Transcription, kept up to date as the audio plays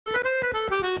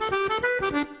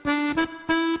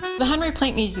The Henry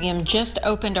Plant Museum just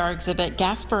opened our exhibit,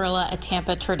 Gasparilla, a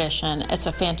Tampa Tradition. It's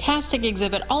a fantastic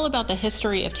exhibit all about the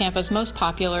history of Tampa's most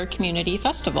popular community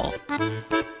festival.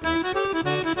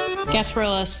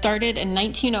 Gasparilla started in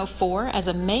 1904 as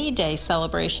a May Day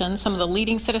celebration. Some of the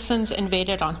leading citizens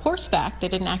invaded on horseback. They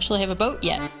didn't actually have a boat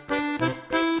yet.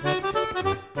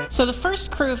 So the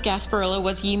first crew of Gasparilla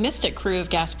was Ye Mystic crew of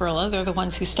Gasparilla. They're the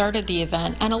ones who started the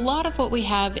event, and a lot of what we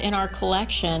have in our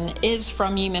collection is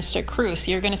from Ye Mystic crew.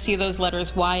 So you're going to see those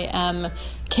letters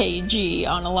YMKG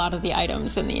on a lot of the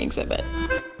items in the exhibit.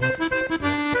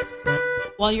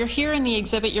 While you're here in the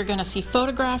exhibit, you're going to see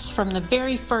photographs from the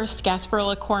very first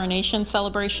Gasparilla coronation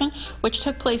celebration, which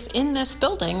took place in this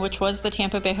building, which was the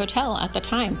Tampa Bay Hotel at the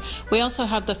time. We also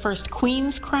have the first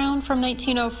Queen's crown from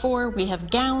 1904. We have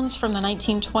gowns from the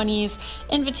 1920s,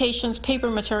 invitations,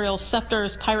 paper materials,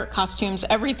 scepters, pirate costumes,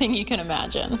 everything you can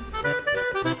imagine.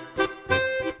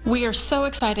 We are so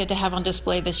excited to have on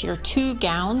display this year 2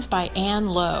 gowns by Anne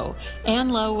Lowe. Anne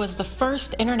Lowe was the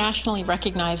first internationally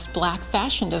recognized black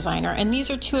fashion designer, and these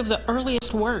are 2 of the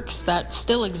earliest works that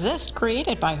still exist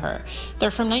created by her.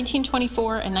 They're from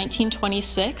 1924 and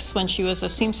 1926 when she was a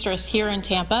seamstress here in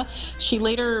Tampa. She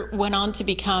later went on to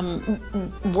become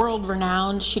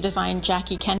world-renowned. She designed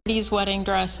Jackie Kennedy's wedding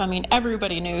dress. I mean,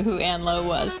 everybody knew who Anne Lowe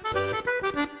was.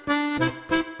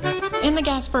 In the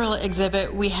Gasparilla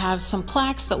exhibit, we have some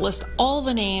plaques that list all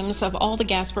the names of all the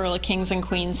Gasparilla kings and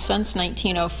queens since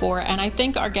 1904, and I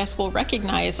think our guests will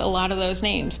recognize a lot of those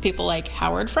names. People like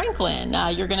Howard Franklin,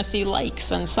 you're going to see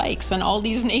Likes and Sykes, and all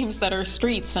these names that are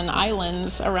streets and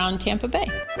islands around Tampa Bay.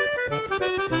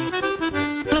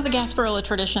 One of the Gasparilla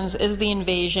traditions is the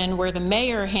invasion, where the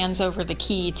mayor hands over the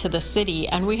key to the city,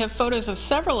 and we have photos of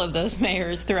several of those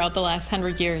mayors throughout the last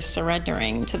 100 years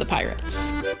surrendering to the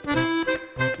pirates.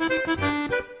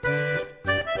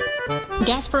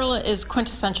 Gasparilla is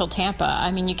quintessential Tampa.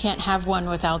 I mean, you can't have one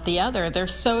without the other. They're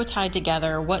so tied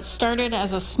together. What started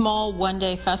as a small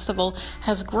one-day festival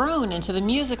has grown into the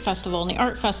music festival and the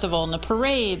art festival and the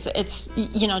parades. It's,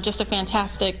 you know, just a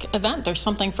fantastic event. There's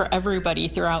something for everybody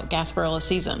throughout Gasparilla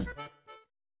season.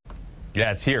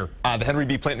 Yeah, it's here. The Henry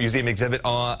B. Plant Museum exhibit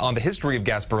on the history of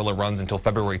Gasparilla runs until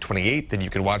February 28th, and you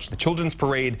can watch the Children's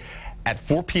Parade at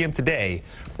 4 p.m. today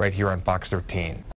right here on Fox 13.